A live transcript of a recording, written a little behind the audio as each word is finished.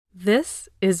This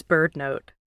is BirdNote.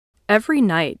 Every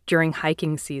night during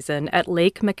hiking season at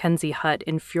Lake Mackenzie Hut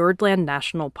in Fiordland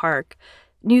National Park,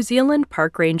 New Zealand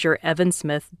park ranger Evan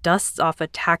Smith dusts off a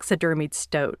taxidermied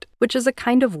stoat, which is a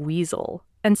kind of weasel,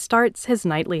 and starts his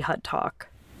nightly hut talk.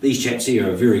 These chaps here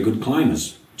are very good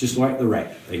climbers, just like the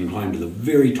rat. They can climb to the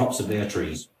very tops of our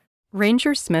trees.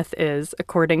 Ranger Smith is,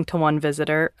 according to one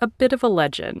visitor, a bit of a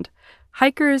legend.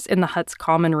 Hikers in the hut's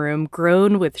common room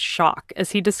groan with shock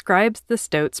as he describes the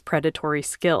stoat's predatory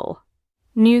skill.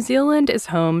 New Zealand is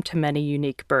home to many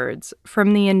unique birds,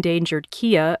 from the endangered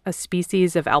kea, a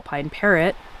species of alpine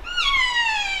parrot,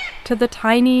 to the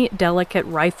tiny, delicate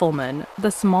rifleman,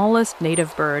 the smallest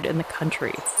native bird in the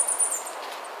country.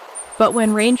 But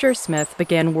when Ranger Smith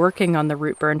began working on the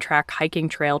Routeburn Track hiking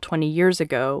trail 20 years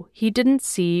ago, he didn't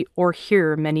see or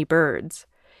hear many birds.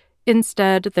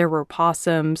 Instead, there were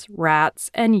possums,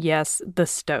 rats, and yes, the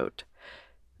stoat.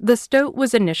 The stoat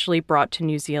was initially brought to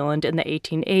New Zealand in the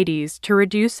 1880s to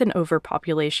reduce an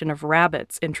overpopulation of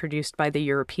rabbits introduced by the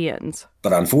Europeans.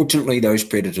 But unfortunately, those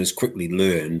predators quickly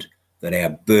learned that our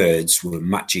birds were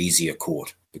much easier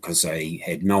caught because they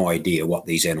had no idea what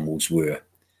these animals were.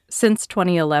 Since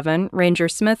 2011, Ranger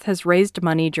Smith has raised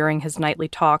money during his nightly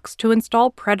talks to install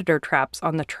predator traps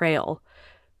on the trail.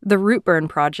 The Routeburn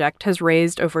project has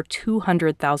raised over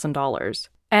 $200,000.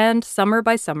 And summer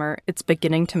by summer, it's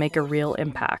beginning to make a real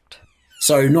impact.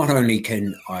 So not only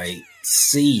can I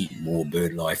see more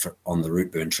bird life on the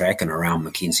Routeburn Track and around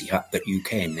Mackenzie Hut, but you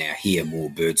can now hear more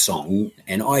bird song.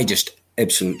 And I just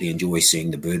absolutely enjoy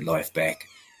seeing the bird life back.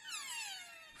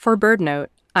 For BirdNote,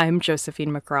 I'm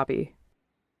Josephine McRobbie.